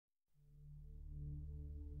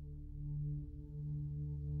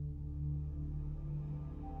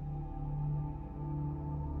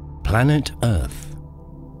Planet Earth.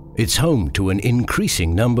 It's home to an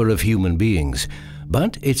increasing number of human beings,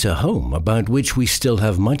 but it's a home about which we still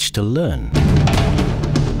have much to learn.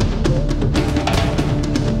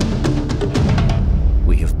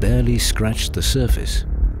 We have barely scratched the surface,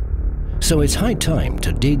 so it's high time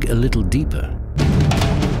to dig a little deeper.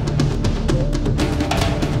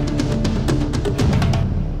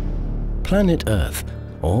 Planet Earth,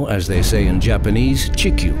 or as they say in Japanese,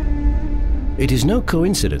 Chikyu. It is no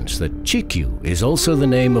coincidence that Chikyu is also the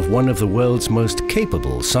name of one of the world's most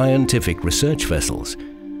capable scientific research vessels,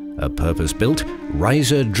 a purpose-built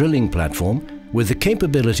riser drilling platform with the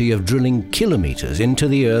capability of drilling kilometers into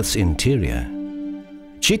the Earth's interior.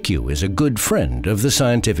 Chikyu is a good friend of the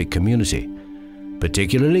scientific community,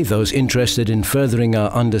 particularly those interested in furthering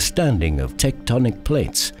our understanding of tectonic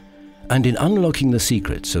plates and in unlocking the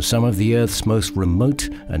secrets of some of the Earth's most remote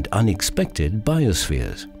and unexpected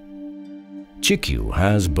biospheres. Chikyu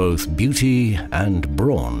has both beauty and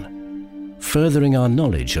brawn, furthering our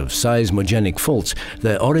knowledge of seismogenic faults,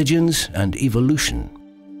 their origins and evolution.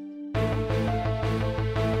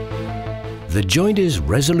 The Geophysical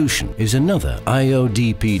Resolution is another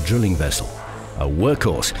IODP drilling vessel, a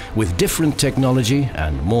workhorse with different technology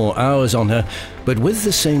and more hours on her, but with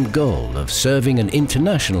the same goal of serving an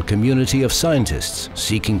international community of scientists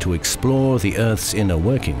seeking to explore the Earth's inner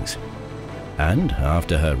workings. And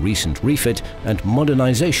after her recent refit and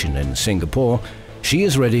modernization in Singapore, she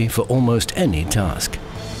is ready for almost any task.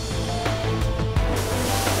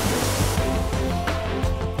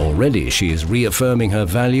 Already she is reaffirming her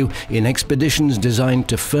value in expeditions designed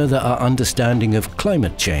to further our understanding of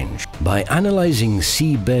climate change. By analyzing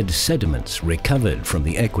seabed sediments recovered from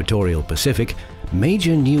the equatorial Pacific,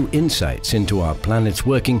 major new insights into our planet's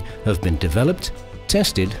working have been developed,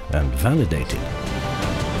 tested and validated.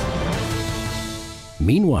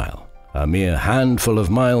 Meanwhile, a mere handful of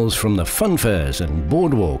miles from the funfairs and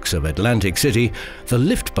boardwalks of Atlantic City, the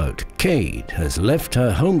lift boat Cade has left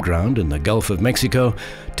her home ground in the Gulf of Mexico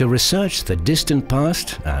to research the distant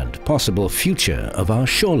past and possible future of our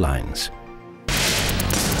shorelines.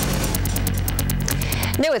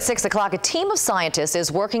 New at 6 o'clock, a team of scientists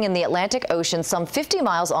is working in the Atlantic Ocean some 50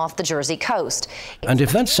 miles off the Jersey coast. And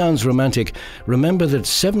if that sounds romantic, remember that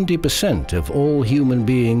 70% of all human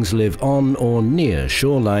beings live on or near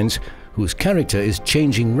shorelines whose character is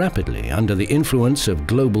changing rapidly under the influence of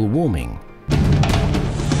global warming.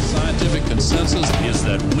 Scientific consensus is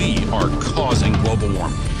that we are causing global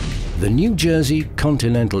warming. The New Jersey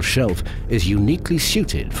continental shelf is uniquely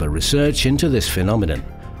suited for research into this phenomenon,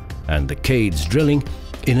 and the Cade's drilling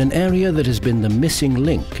in an area that has been the missing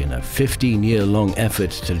link in a 15-year-long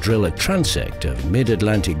effort to drill a transect of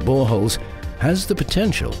mid-Atlantic boreholes has the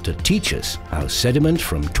potential to teach us how sediment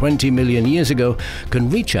from 20 million years ago can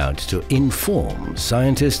reach out to inform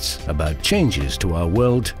scientists about changes to our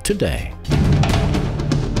world today.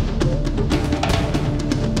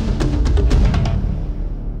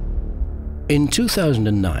 In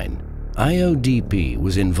 2009, IODP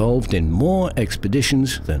was involved in more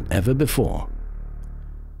expeditions than ever before.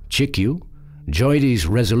 Chikyu, Geophysical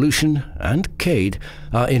Resolution and Cade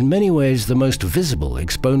are in many ways the most visible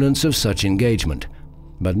exponents of such engagement,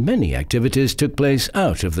 but many activities took place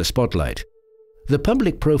out of the spotlight. The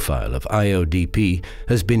public profile of IODP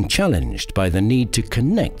has been challenged by the need to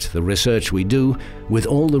connect the research we do with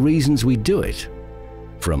all the reasons we do it.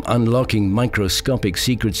 From unlocking microscopic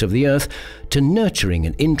secrets of the Earth to nurturing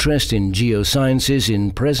an interest in geosciences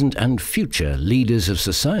in present and future leaders of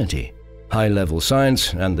society. High-level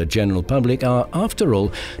science and the general public are, after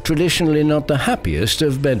all, traditionally not the happiest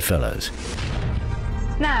of bedfellows.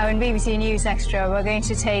 Now in BBC News Extra, we're going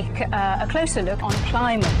to take a closer look on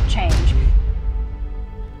climate change.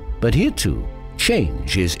 But here too,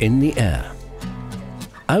 change is in the air.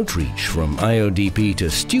 Outreach from IODP to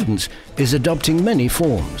students is adopting many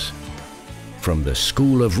forms. From the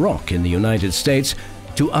School of Rock in the United States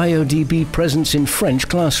to IODP presence in French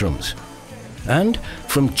classrooms. And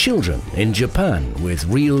from children in Japan with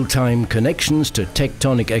real-time connections to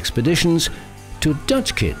tectonic expeditions to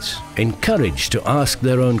Dutch kids encouraged to ask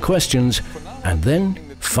their own questions and then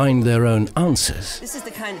find their own answers. This is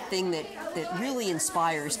the kind of thing that really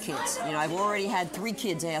inspires kids. You know, I've already had 3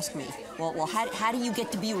 kids ask me, well, how do you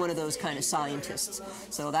get to be one of those kind of scientists?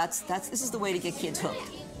 So this is the way to get kids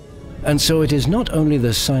hooked. And so it is not only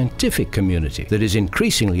the scientific community that is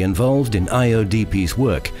increasingly involved in IODP's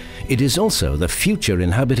work, it is also the future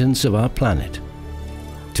inhabitants of our planet.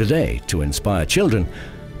 Today, to inspire children,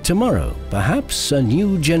 tomorrow, perhaps a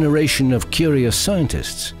new generation of curious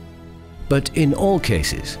scientists. But in all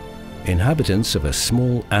cases, inhabitants of a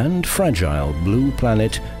small and fragile blue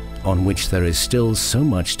planet on which there is still so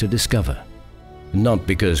much to discover. Not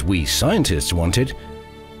because we scientists want it,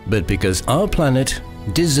 but because our planet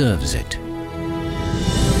deserves it.